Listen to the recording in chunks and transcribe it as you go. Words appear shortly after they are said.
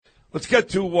Let's get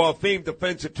to famed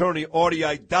defense attorney Artie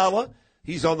Aidala.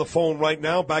 He's on the phone right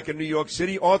now, back in New York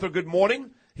City. Arthur, good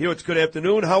morning. Here it's good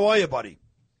afternoon. How are you, buddy?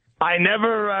 I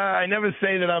never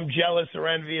say that I'm jealous or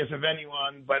envious of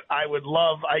anyone, but I would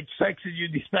love. I texted you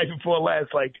the night before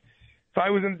last. Like, if I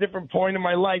was in a different point in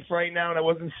my life right now and I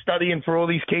wasn't studying for all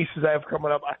these cases I have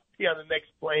coming up, I'd be on the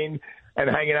next plane and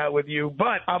hanging out with you.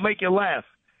 But I'll make you laugh,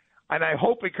 and I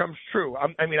hope it comes true.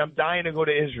 I'm dying to go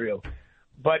to Israel.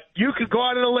 But you could go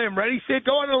out on a limb. Ready, Sid?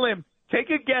 Go on a limb. Take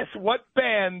a guess what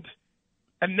band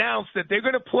announced that they're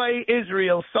going to play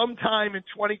Israel sometime in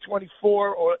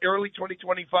 2024 or early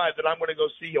 2025 that I'm going to go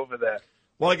see over there.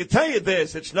 Well, I can tell you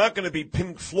this. It's not going to be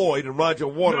Pink Floyd and Roger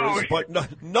Waters, but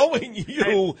knowing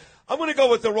you, I'm going to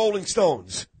go with the Rolling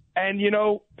Stones. And,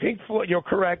 Pink Floyd, you're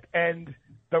correct. And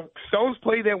the Stones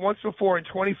played there once before in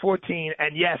 2014.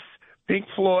 And, yes, Pink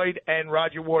Floyd and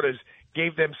Roger Waters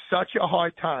gave them such a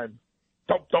hard time.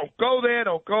 Don't go there,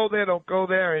 don't go there, don't go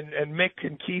there. And Mick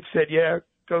and Keith said, yeah,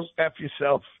 go F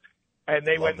yourself. And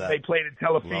they went and they played in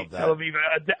Tel Aviv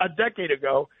a decade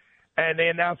ago. And they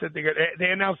announced that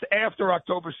they announced after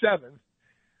October 7th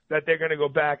that they're going to go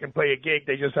back and play a gig.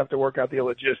 They just have to work out the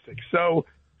logistics. So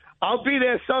I'll be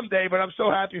there someday, but I'm so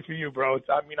happy for you, bro.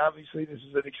 Obviously this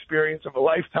is an experience of a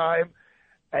lifetime,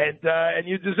 and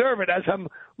you deserve it. As I'm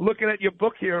looking at your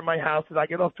book here in my house, and I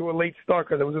get off to a late start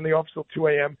because I was in the office till 2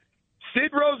 a.m.,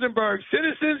 Sid Rosenberg,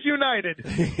 Citizens United.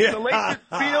 The latest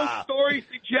field story,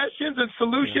 suggestions, and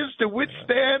solutions to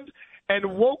withstand a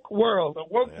woke world.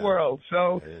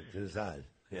 So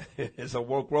it's a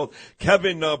woke world.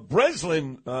 Kevin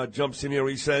Breslin jumps in here.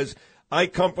 He says, I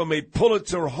come from a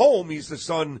Pulitzer home. He's the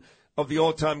son of the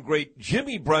all-time great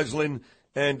Jimmy Breslin,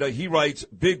 and he writes,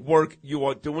 big work you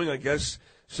are doing, I guess,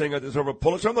 saying I deserve a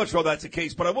Pulitzer. I'm not sure that's the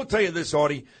case, but I will tell you this,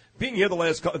 Artie. Being here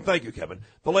thank you, Kevin,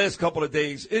 the last couple of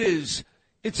days,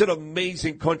 it's an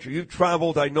amazing country. You've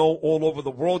traveled, I know, all over the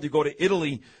world. You go to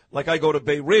Italy like I go to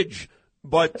Bay Ridge.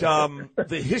 But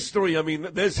the history,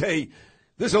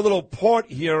 there's a little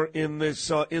part here in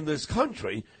this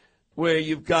country where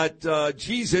you've got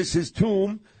Jesus, his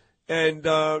tomb, and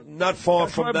not far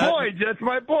from that. That's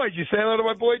my boy. Did you say hello to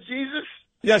my boy Jesus?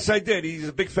 Yes, I did. He's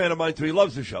a big fan of mine, too. He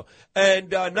loves the show. And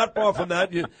not far from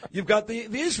that, you've got the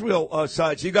Israel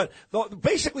side. So you've got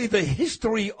basically the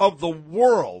history of the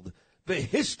world. The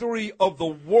history of the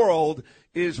world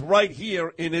is right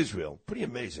here in Israel. Pretty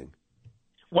amazing.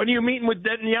 When are you meeting with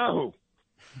Netanyahu?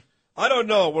 I don't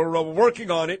know. We're working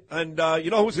on it. And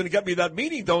you know who's going to get me that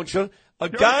meeting, don't you?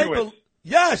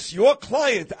 Yes, your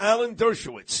client, Alan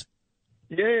Dershowitz.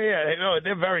 Yeah. No,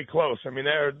 they're very close. They're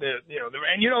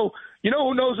and you know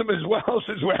who knows him as well,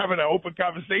 since we're having an open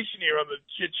conversation here on the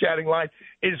chit-chatting line,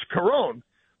 is Caron.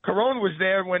 Caron was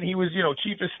there when he was,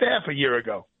 chief of staff a year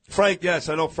ago. Frank, yes,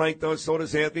 I know Frank does. So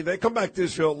does Anthony. They come back to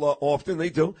Israel often. They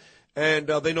do. And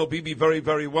they know Bibi very,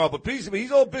 very well. But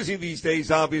he's all busy these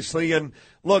days, obviously. And,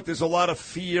 look, there's a lot of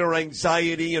fear,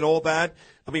 anxiety, and all that.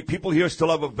 People here still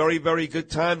have a very, very good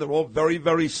time. They're all very,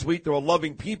 very sweet. They're all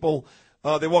loving people.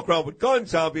 They walk around with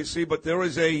guns, obviously, but there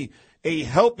is a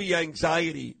healthy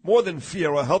anxiety, more than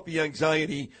fear, a healthy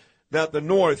anxiety that the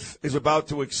North is about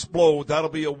to explode. That'll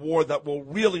be a war that will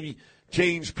really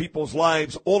change people's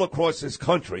lives all across this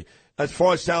country, as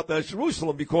far south as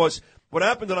Jerusalem, because what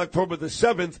happened on October the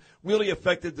 7th really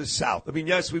affected the South.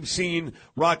 Yes, we've seen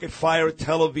rocket fire at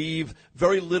Tel Aviv,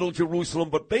 very little Jerusalem,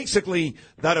 but basically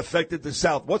that affected the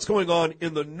South. What's going on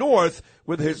in the North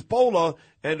with Hezbollah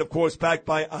and, of course, backed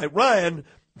by Iran,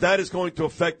 that is going to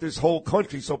affect this whole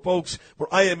country. So, folks,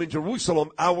 where I am in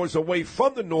Jerusalem, hours away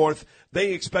from the North,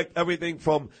 they expect everything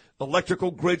from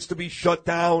electrical grids to be shut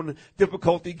down,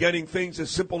 difficulty getting things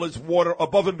as simple as water,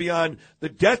 above and beyond the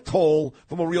death toll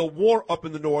from a real war up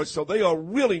in the North. So they are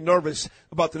really nervous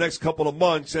about the next couple of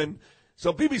months. And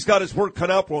so Bibi's got his work cut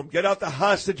out for him. Get out the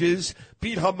hostages,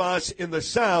 beat Hamas in the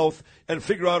South, and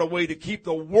figure out a way to keep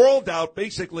the world out,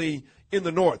 basically, in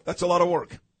the North. That's a lot of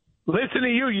work. Listen to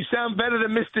you. You sound better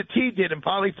than Mr. T did in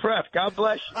Poly Prep. God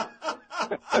bless you.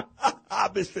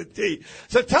 Mr. T.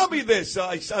 So tell me this.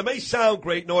 I may sound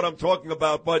great, know what I'm talking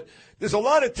about, but there's a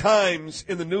lot of times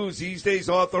in the news these days,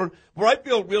 Arthur, where I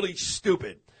feel really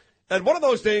stupid. And one of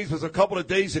those days was a couple of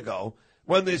days ago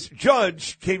when this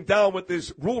judge came down with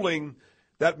this ruling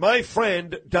that my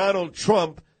friend Donald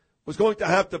Trump was going to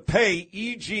have to pay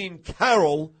E. Jean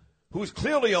Carroll, who's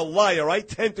clearly a liar. I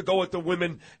tend to go with the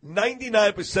women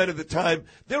 99% of the time.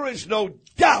 There is no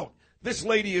doubt this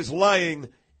lady is lying.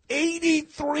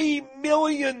 $83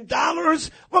 million?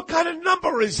 What kind of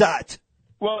number is that?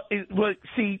 Well,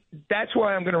 see, that's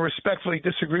why I'm going to respectfully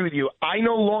disagree with you. I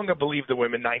no longer believe the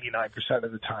women 99%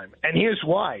 of the time. And here's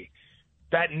why.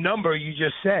 that number you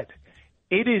just said.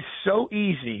 It is so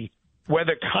easy,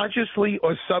 whether consciously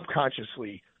or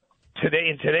subconsciously, today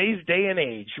in today's day and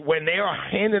age, when they are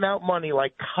handing out money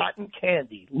like cotton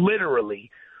candy, literally,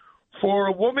 for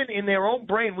a woman in their own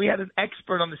brain. We had an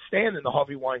expert on the stand in the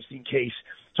Harvey Weinstein case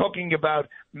talking about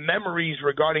memories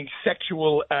regarding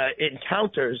sexual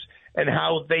encounters and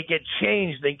how they get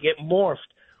changed, they get morphed.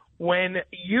 When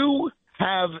you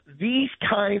have these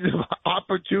kinds of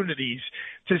opportunities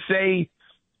to say,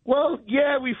 well,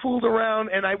 yeah, we fooled around,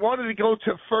 and I wanted to go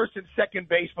to first and second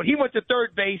base, but he went to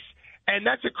third base, and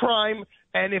that's a crime,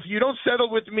 and if you don't settle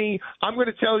with me, I'm going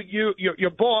to tell you, your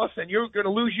boss, and you're going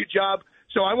to lose your job,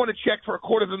 so I want to check for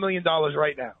 $250,000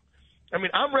 right now. I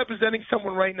mean, I'm representing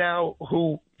someone right now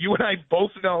who you and I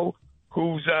both know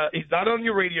who's he's not on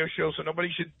your radio show, so nobody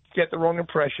should get the wrong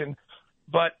impression,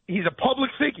 but he's a public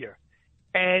figure,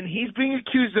 and he's being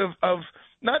accused of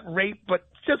not rape, but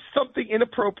just something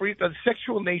inappropriate of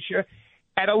sexual nature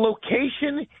at a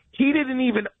location he didn't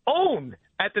even own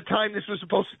at the time this was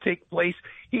supposed to take place.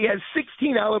 He has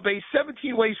 16 alibis,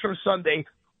 17 ways from Sunday,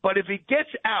 but if it gets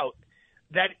out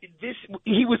that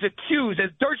he was accused, as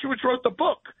Dershowitz wrote the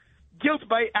book, guilt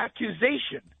by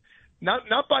accusation, not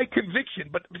by conviction,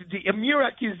 but the mere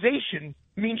accusation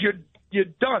means you're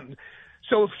done.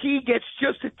 So if he gets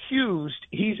just accused,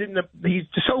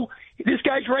 so this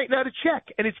guy's writing out a check,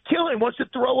 and it's killing. Wants to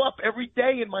throw up every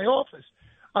day in my office.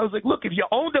 I was like, look, if you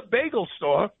owned a bagel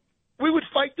store, we would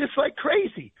fight this like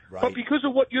crazy. Right. But because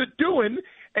of what you're doing,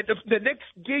 and the next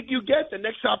gig you get, the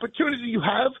next opportunity you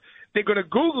have, they're going to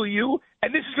Google you,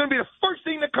 and this is going to be the first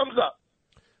thing that comes up.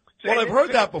 Well, I've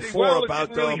heard that before about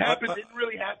didn't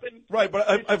really happen. Right,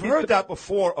 but I've heard that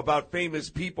before about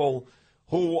famous people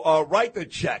who write the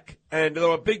check, and there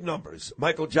are big numbers.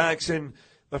 Michael Jackson,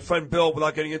 my friend Bill,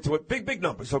 without getting into it, big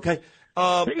numbers, okay?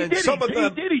 He just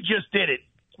did it,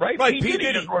 right? Right, P.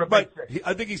 Diddy, right.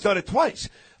 I think he's done it twice.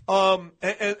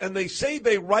 And they say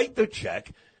they write the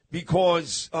check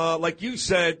because, like you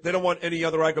said, they don't want any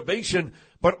other aggravation,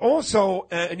 but also,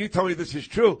 and you tell me this is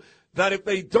true, that if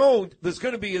they don't, there's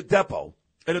going to be a depot.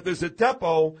 And if there's a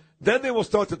depot, then they will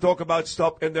start to talk about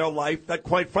stuff in their life that,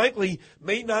 quite frankly,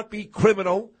 may not be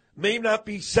criminal, may not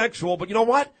be sexual, but you know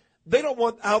what? They don't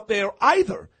want out there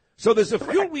either. So there's a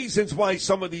few reasons why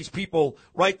some of these people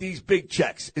write these big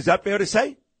checks. Is that fair to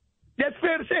say? That's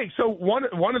fair to say. So one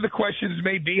of the questions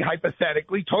may be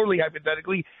totally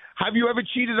hypothetically, have you ever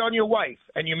cheated on your wife?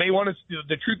 And you may want to,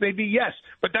 the truth may be yes,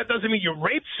 but that doesn't mean you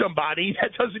raped somebody.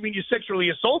 That doesn't mean you sexually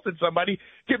assaulted somebody.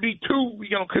 It could be two,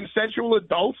 consensual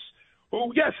adults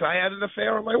who, yes, I had an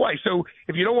affair on my wife. So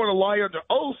if you don't want to lie under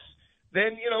oath,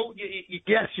 then,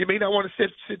 yes, you may not want to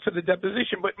sit for the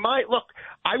deposition. But look,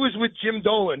 I was with Jim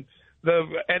Dolan, the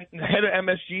head of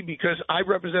MSG, because I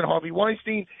represent Harvey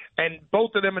Weinstein, and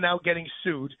both of them are now getting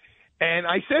sued. And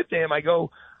I said to him, I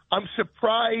go, I'm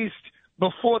surprised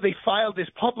before they filed this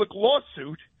public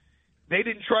lawsuit, they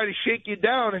didn't try to shake you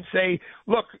down and say,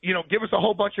 look, give us a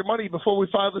whole bunch of money before we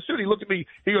file the suit. He looked at me,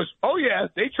 he goes, oh, yeah,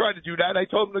 they tried to do that. I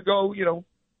told them to go,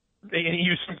 they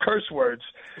use some curse words.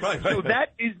 Right. So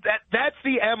that's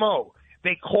the MO.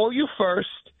 They call you first,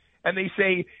 and they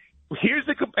say,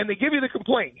 and they give you the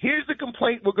complaint. Here's the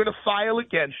complaint we're going to file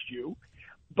against you.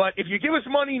 But if you give us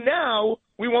money now,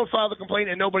 we won't file the complaint,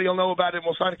 and nobody will know about it, and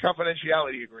we'll sign a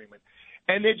confidentiality agreement.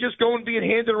 And they're just going being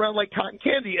handed around like cotton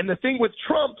candy. And the thing with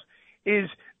Trump is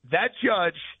that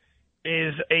judge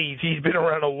he's been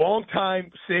around a long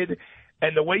time, Sid,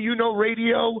 and the way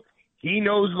radio, he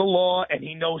knows the law, and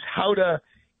he knows how to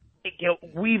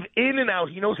weave in and out.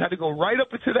 He knows how to go right up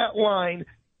into that line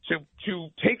to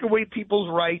take away people's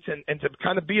rights and to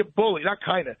kind of be a bully,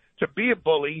 to be a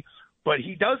bully, but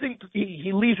he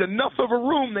leaves enough of a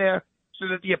room there so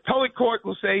that the appellate court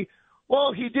will say,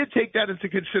 well, he did take that into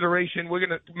consideration. We're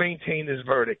going to maintain his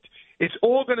verdict. It's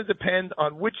all going to depend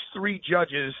on which three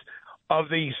judges of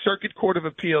the Circuit Court of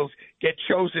Appeals get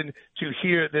chosen to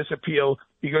hear this appeal,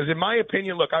 because in my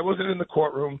opinion, look, I wasn't in the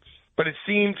courtroom, but it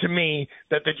seemed to me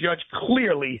that the judge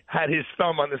clearly had his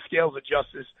thumb on the scales of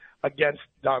justice against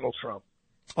Donald Trump.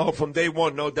 Oh, from day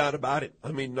one, no doubt about it.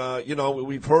 I mean,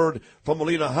 we've heard from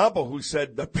Melina Habba, who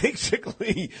said that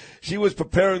basically she was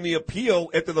preparing the appeal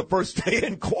after the first day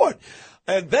in court.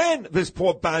 And then this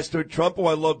poor bastard Trump, who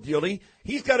I love dearly,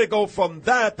 he's got to go from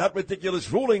that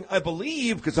ridiculous ruling, I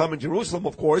believe, because I'm in Jerusalem,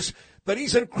 of course, that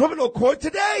he's in criminal court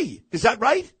today. Is that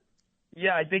right?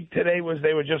 Yeah, I think today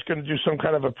they were just going to do some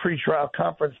kind of a pretrial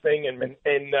conference thing in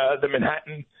the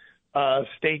Manhattan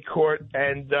State Court.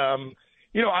 And,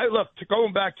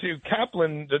 going back to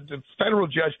Kaplan, the federal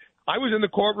judge, I was in the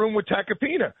courtroom with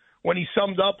Tacopina when he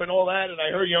summed up and all that, and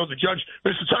I heard, the judge,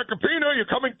 Mr. Tacopina, you're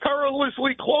coming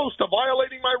perilously close to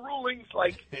violating my rulings.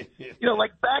 Like,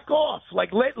 like back off.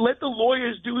 Like let the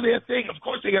lawyers do their thing. Of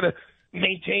course, they got to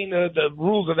maintain the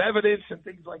rules of evidence and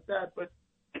things like that. But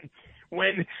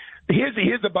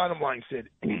here's the bottom line, Sid.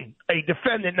 A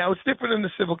defendant, now it's different in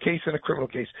the civil case and a criminal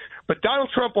case, but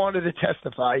Donald Trump wanted to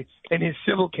testify in his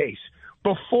civil case.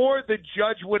 Before the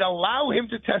judge would allow him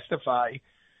to testify,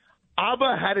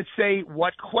 Abba had to say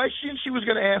what questions she was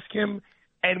going to ask him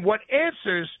and what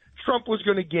answers Trump was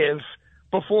going to give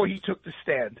before he took the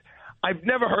stand. I've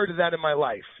never heard of that in my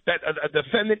life. That a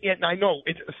defendant, and I know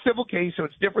it's a civil case, so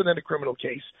it's different than a criminal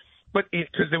case, but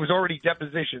because there was already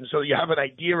deposition, so you have an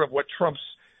idea of what Trump's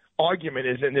argument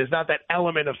is, and there's not that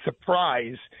element of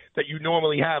surprise that you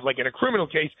normally have. Like in a criminal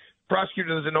case,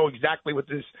 prosecutor doesn't know exactly what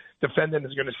this defendant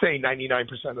is going to say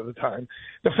 99% of the time.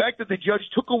 The fact that the judge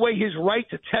took away his right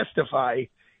to testify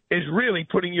is really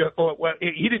putting you – well,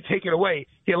 he didn't take it away.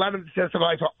 He allowed him to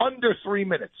testify for under 3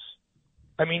 minutes.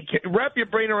 I mean, wrap your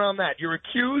brain around that. You're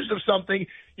accused of something.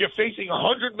 You're facing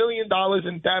 $100 million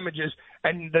in damages,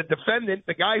 and the defendant,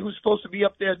 the guy who's supposed to be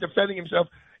up there defending himself,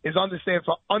 is on the stand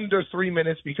for under 3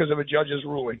 minutes because of a judge's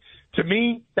ruling. To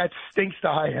me, that stinks to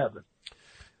high heaven.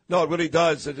 No, it really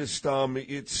does.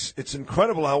 It's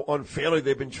incredible how unfairly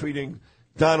they've been treating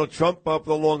Donald Trump for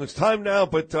the longest time now,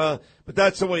 but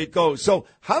that's the way it goes. So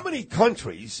how many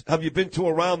countries have you been to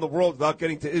around the world without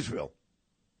getting to Israel?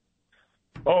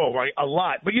 Oh, right, a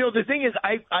lot. But, the thing is,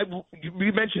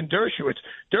 we mentioned Dershowitz.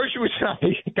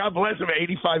 Dershowitz, God bless him,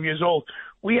 85 years old.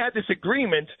 We had this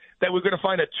agreement that we're going to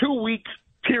find a 2-week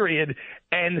period,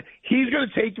 and he's going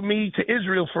to take me to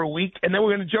Israel for a week, and then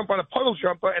we're going to jump on a puddle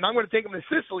jumper, and I'm going to take him to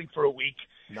Sicily for a week.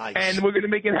 Nice. And we're going to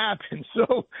make it happen.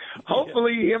 So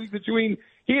hopefully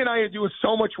he and I are doing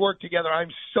so much work together. I'm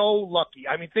so lucky.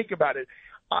 I mean, think about it.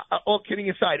 All kidding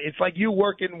aside, it's like you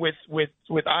working with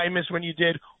Imus when you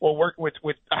did, or working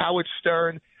with Howard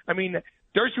Stern. I mean,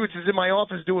 Dershowitz is in my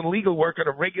office doing legal work on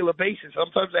a regular basis.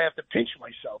 Sometimes I have to pinch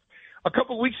myself. A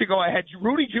couple of weeks ago, I had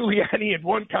Rudy Giuliani in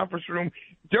one conference room,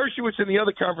 Dershowitz in the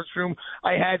other conference room.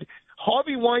 I had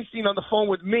Harvey Weinstein on the phone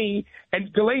with me,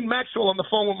 and Ghislaine Maxwell on the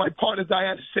phone with my partner,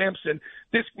 Diana Sampson.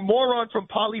 This moron from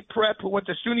Poly Prep who went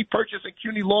to SUNY Purchase and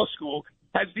CUNY Law School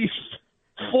has these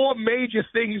 4 major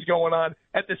things going on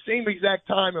at the same exact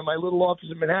time in my little office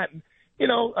in Manhattan.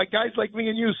 Guys like me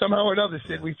and you, somehow or another,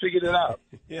 Sid, we figured it out.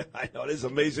 Yeah, I know. It is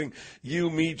amazing.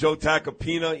 You, me, Joe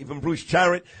Tacopina, even Bruce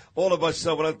Charrett, all of us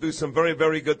want to do some very,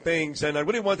 very good things. And I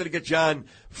really wanted to get you on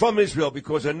from Israel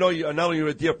because I know not only you're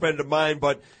a dear friend of mine,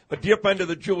 but a dear friend of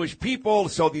the Jewish people.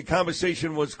 So the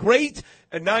conversation was great.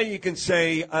 And now you can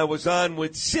say I was on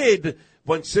with Sid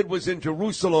when Sid was in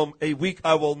Jerusalem, a week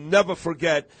I will never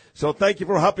forget. So thank you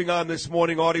for hopping on this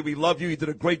morning, Artie. We love you. You did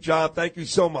a great job. Thank you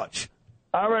so much.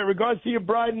 All right. Regards to your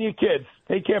bride and your kids.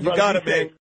 Take care, brother. You got it, man.